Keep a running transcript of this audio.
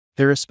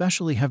There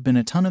especially have been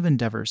a ton of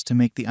endeavors to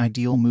make the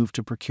ideal move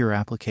to procure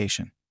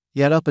application.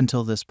 Yet up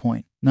until this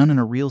point, none in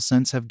a real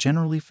sense have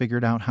generally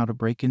figured out how to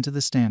break into the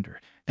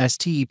standard.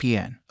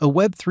 STEPN, a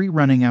Web3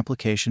 running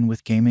application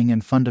with gaming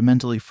and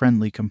fundamentally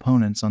friendly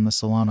components on the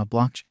Solana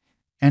blockchain,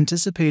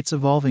 anticipates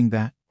evolving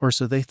that, or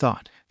so they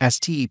thought.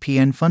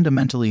 STEPN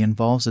fundamentally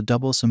involves a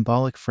double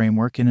symbolic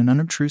framework in an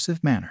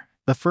unobtrusive manner.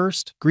 The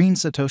first, Green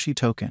Satoshi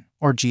Token,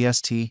 or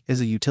GST, is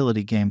a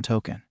utility game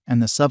token,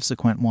 and the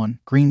subsequent one,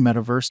 Green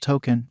Metaverse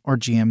Token, or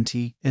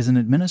GMT, is an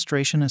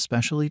administration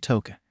especially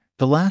token.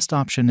 The last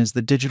option is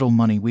the digital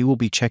money we will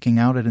be checking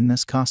out at in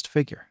this cost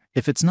figure.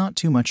 If it's not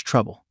too much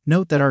trouble,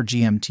 note that our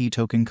GMT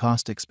token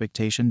cost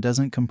expectation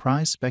doesn't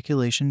comprise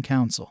speculation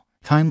counsel.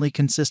 Kindly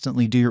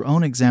consistently do your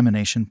own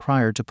examination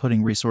prior to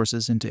putting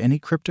resources into any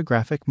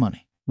cryptographic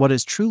money. What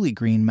is truly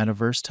Green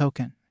Metaverse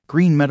Token?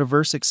 Green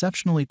Metaverse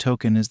Exceptionally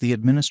Token is the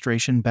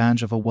administration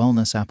badge of a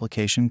wellness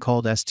application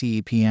called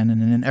STEPN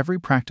and in every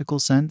practical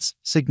sense,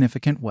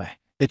 significant way.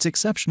 Its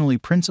exceptionally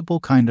principal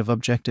kind of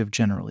objective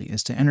generally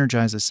is to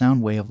energize a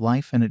sound way of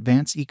life and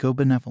advance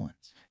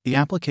eco-benevolence. The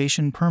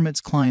application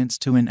permits clients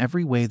to, in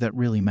every way that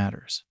really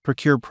matters,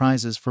 procure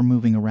prizes for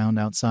moving around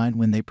outside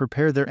when they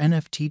prepare their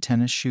NFT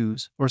tennis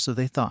shoes, or so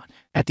they thought.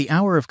 At the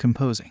hour of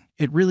composing,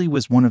 it really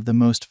was one of the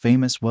most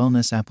famous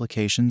wellness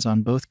applications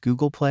on both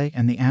Google Play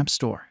and the App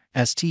Store.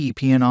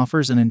 STEPN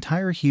offers an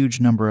entire huge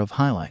number of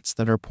highlights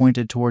that are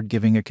pointed toward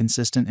giving a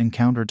consistent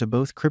encounter to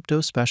both crypto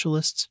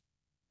specialists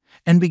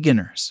and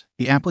beginners.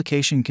 The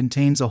application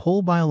contains a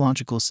whole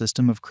biological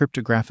system of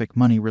cryptographic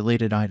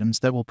money-related items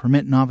that will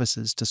permit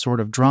novices to sort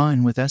of draw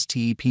in with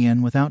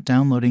STEPN without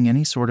downloading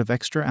any sort of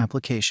extra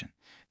application.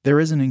 There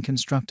is an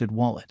in-constructed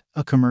wallet,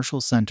 a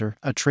commercial center,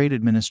 a trade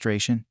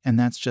administration, and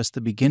that's just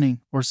the beginning,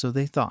 or so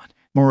they thought.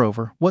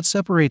 Moreover, what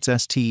separates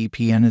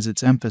STEPN is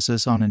its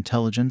emphasis on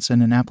intelligence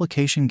and an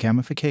application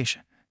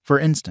gamification. For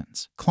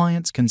instance,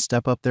 clients can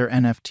step up their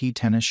NFT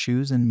tennis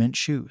shoes and mint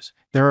shoes.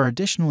 There are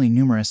additionally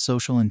numerous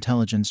social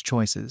intelligence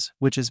choices,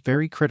 which is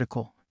very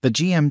critical. The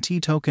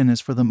GMT token is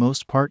for the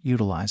most part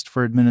utilized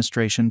for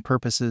administration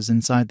purposes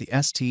inside the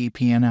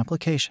STEPN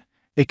application.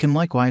 It can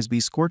likewise be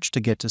scorched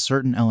to get to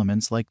certain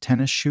elements like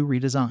tennis shoe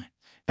redesign.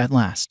 At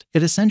last,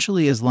 it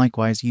essentially is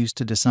likewise used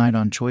to decide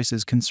on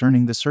choices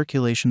concerning the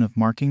circulation of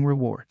marking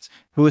rewards.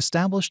 Who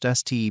established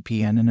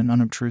STEPN in an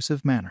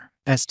unobtrusive manner?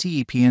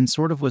 STEPN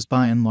sort of was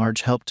by and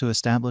large helped to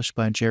establish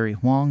by Jerry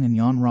Huang and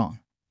Yan Rong,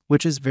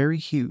 which is very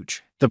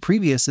huge. The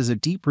previous is a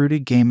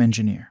deep-rooted game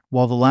engineer,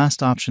 while the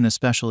last option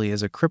especially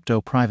is a crypto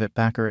private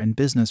backer and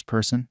business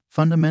person,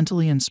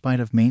 fundamentally in spite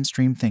of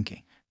mainstream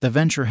thinking. The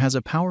venture has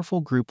a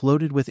powerful group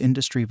loaded with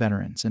industry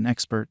veterans and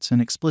experts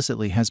and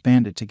explicitly has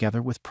banded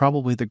together with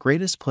probably the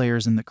greatest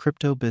players in the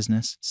crypto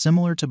business,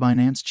 similar to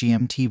Binance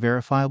GMT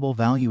Verifiable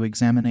Value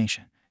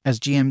Examination. As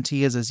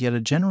GMT is as yet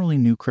a generally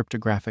new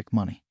cryptographic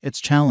money,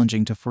 it's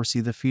challenging to foresee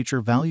the future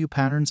value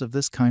patterns of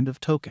this kind of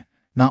token.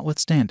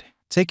 Notwithstanding,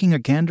 taking a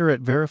gander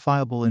at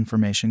verifiable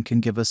information can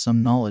give us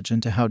some knowledge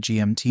into how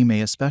GMT may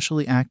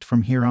especially act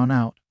from here on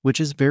out, which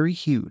is very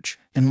huge.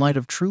 In light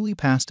of truly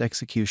past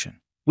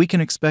execution, we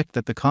can expect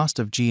that the cost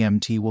of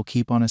GMT will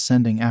keep on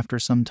ascending after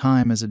some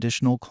time as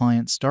additional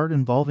clients start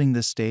involving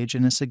this stage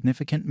in a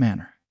significant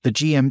manner. The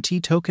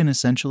GMT token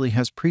essentially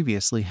has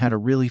previously had a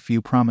really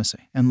few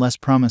promising and less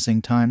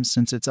promising times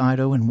since its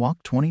IDO in WAC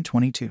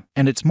 2022,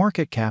 and its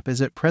market cap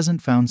is at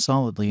present found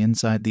solidly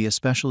inside the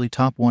especially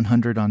top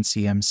 100 on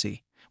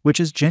CMC,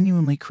 which is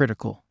genuinely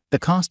critical. The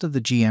cost of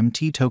the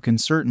GMT token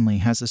certainly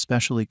has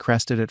especially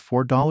crested at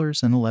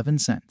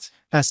 $4.11.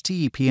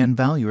 STEPN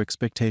Value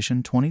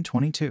Expectation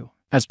 2022.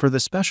 As per the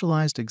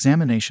specialized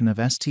examination of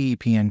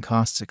STEPN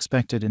costs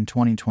expected in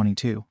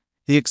 2022,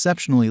 the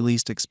exceptionally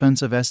least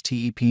expensive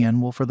STEPN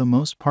will for the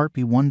most part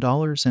be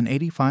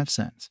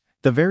 $1.85.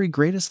 The very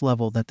greatest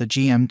level that the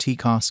GMT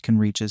cost can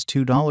reach is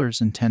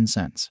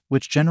 $2.10,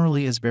 which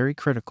generally is very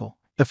critical.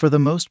 The for the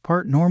most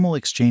part normal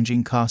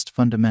exchanging cost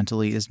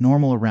fundamentally is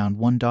normal around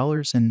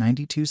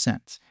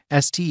 $1.92.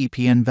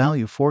 STEPN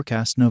Value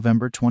Forecast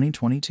November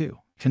 2022.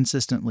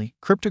 Consistently,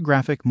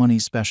 cryptographic money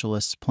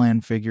specialists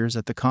plan figures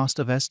at the cost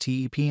of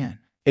STEPN.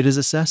 It is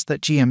assessed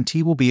that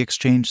GMT will be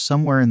exchanged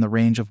somewhere in the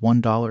range of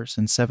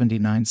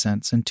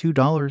 $1.79 and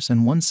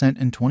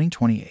 $2.01 in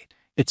 2028.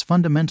 Its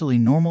fundamentally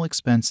normal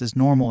expense is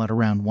normal at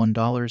around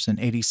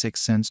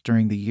 $1.86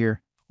 during the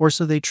year, or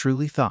so they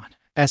truly thought.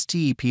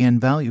 STEPN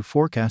Value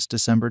Forecast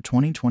December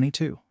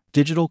 2022.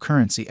 Digital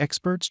currency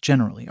experts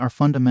generally are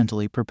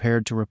fundamentally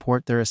prepared to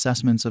report their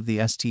assessments of the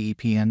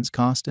STEPN's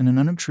cost in an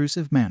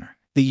unobtrusive manner.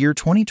 The year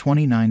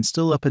 2029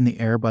 still up in the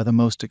air by the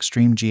most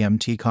extreme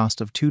GMT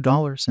cost of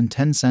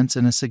 $2.10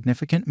 in a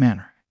significant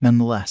manner.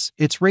 Nonetheless,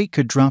 its rate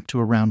could drop to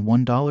around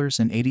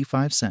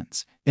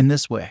 $1.85. In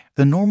this way,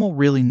 the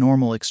really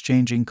normal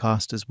exchanging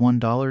cost is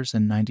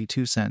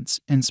 $1.92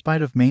 in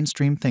spite of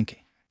mainstream thinking.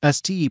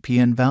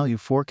 STEPN Value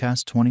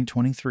Forecast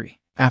 2023.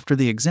 After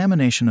the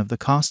examination of the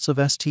costs of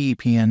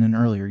STEPN in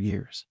earlier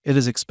years, it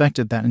is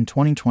expected that in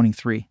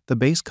 2023, the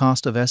base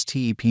cost of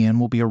STEPN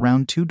will be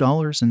around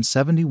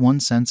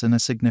 $2.71 in a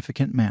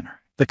significant manner.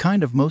 The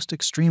kind of most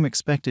extreme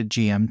expected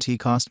GMT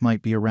cost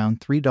might be around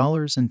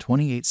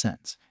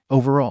 $3.28.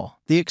 Overall,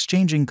 the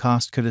exchanging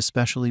cost could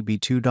especially be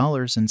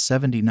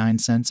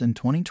 $2.79 in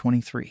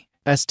 2023.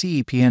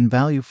 STEPN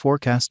Value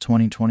Forecast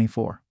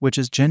 2024, which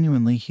is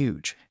genuinely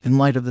huge, in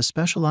light of the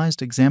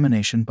specialized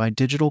examination by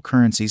digital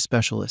currency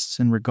specialists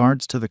in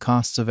regards to the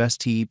costs of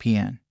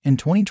STEPN. In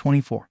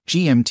 2024,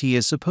 GMT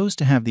is supposed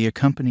to have the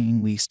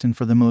accompanying least and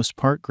for the most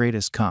part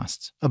greatest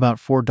costs, about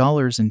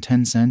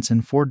 $4.10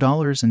 and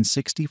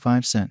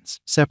 $4.65,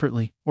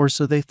 separately, or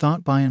so they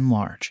thought by and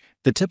large.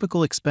 The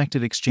typical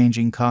expected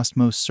exchanging cost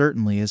most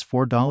certainly is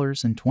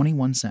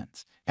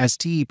 $4.21.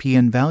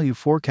 STEPN Value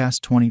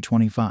Forecast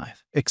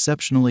 2025,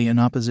 exceptionally in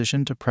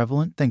opposition to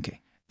prevalent thinking.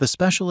 The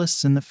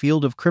specialists in the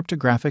field of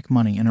cryptographic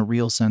money in a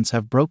real sense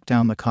have broke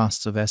down the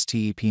costs of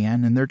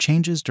STEPN and their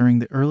changes during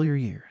the earlier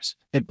years.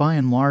 It by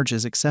and large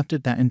is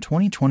accepted that in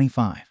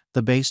 2025,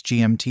 the base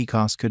GMT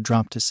cost could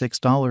drop to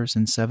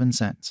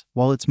 $6.07,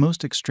 while its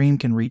most extreme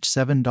can reach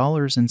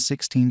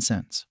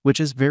 $7.16, which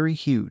is very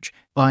huge.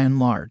 By and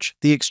large,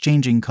 the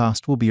exchanging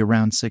cost will be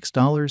around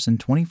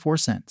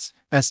 $6.24.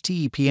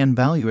 STEPN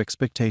Value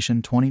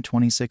Expectation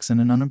 2026 in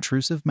an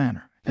unobtrusive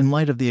manner. In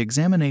light of the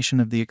examination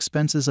of the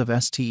expenses of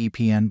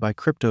STEPN by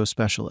crypto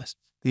specialists,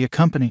 the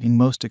accompanying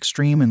most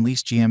extreme and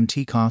least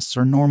GMT costs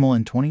are normal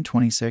in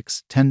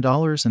 2026,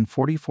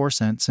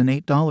 $10.44 and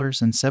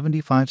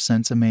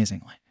 $8.75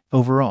 amazingly.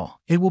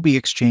 Overall, it will be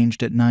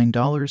exchanged at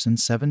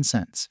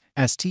 $9.07.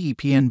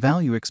 STEPN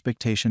Value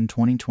Expectation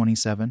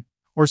 2027,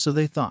 or so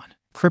they thought.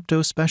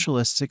 Crypto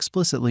specialists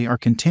explicitly are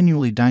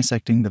continually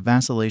dissecting the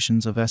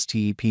vacillations of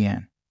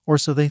STEPN, or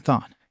so they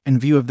thought. In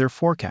view of their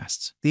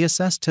forecasts, the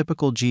assessed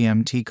typical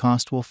GMT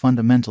cost will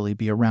fundamentally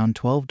be around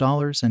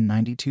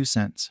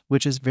 $12.92,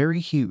 which is very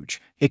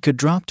huge. It could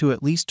drop to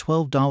at least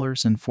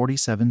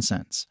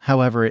 $12.47.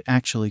 However, it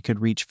actually could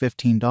reach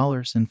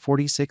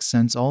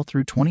 $15.46 all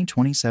through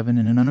 2027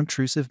 in an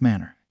unobtrusive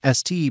manner.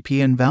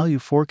 STEPN Value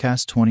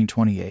Forecast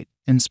 2028,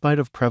 in spite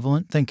of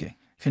prevalent thinking.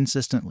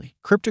 Consistently,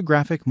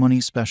 cryptographic money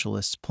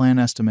specialists plan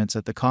estimates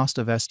at the cost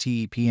of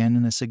STEPN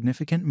in a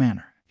significant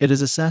manner. It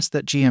is assessed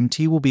that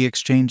GMT will be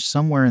exchanged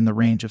somewhere in the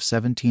range of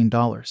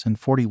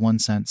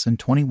 $17.41 and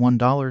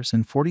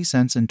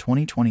 $21.40 in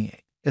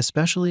 2028,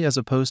 especially as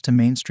opposed to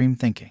mainstream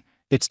thinking.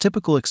 Its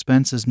typical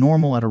expense is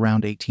normal at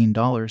around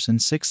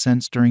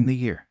 $18.06 during the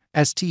year.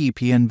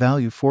 STEPN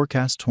Value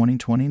Forecast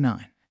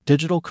 2029.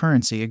 Digital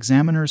currency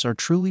examiners are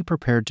truly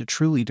prepared to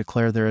truly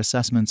declare their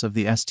assessments of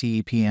the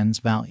STEPN's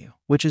value,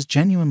 which is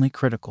genuinely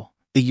critical.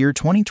 The year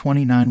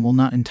 2029 will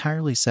not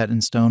entirely set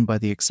in stone by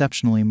the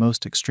exceptionally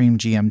most extreme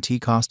GMT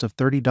cost of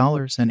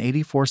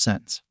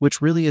 $30.84,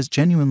 which really is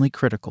genuinely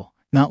critical.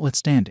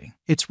 Notwithstanding,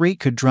 its rate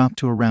could drop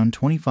to around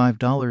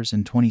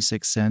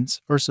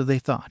 $25.26, or so they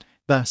thought.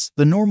 Thus,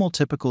 the normal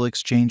typical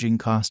exchanging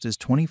cost is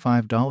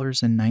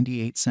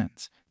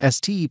 $25.98.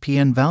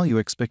 STEPN Value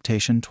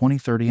Expectation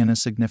 2030 in a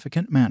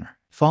significant manner.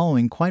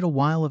 Following quite a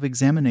while of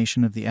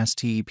examination of the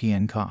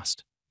STEPN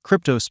cost,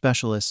 crypto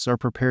specialists are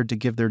prepared to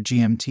give their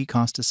GMT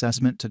cost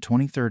assessment to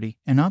 2030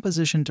 in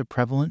opposition to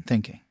prevalent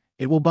thinking.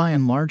 It will by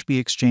and large be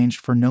exchanged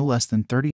for no less than $30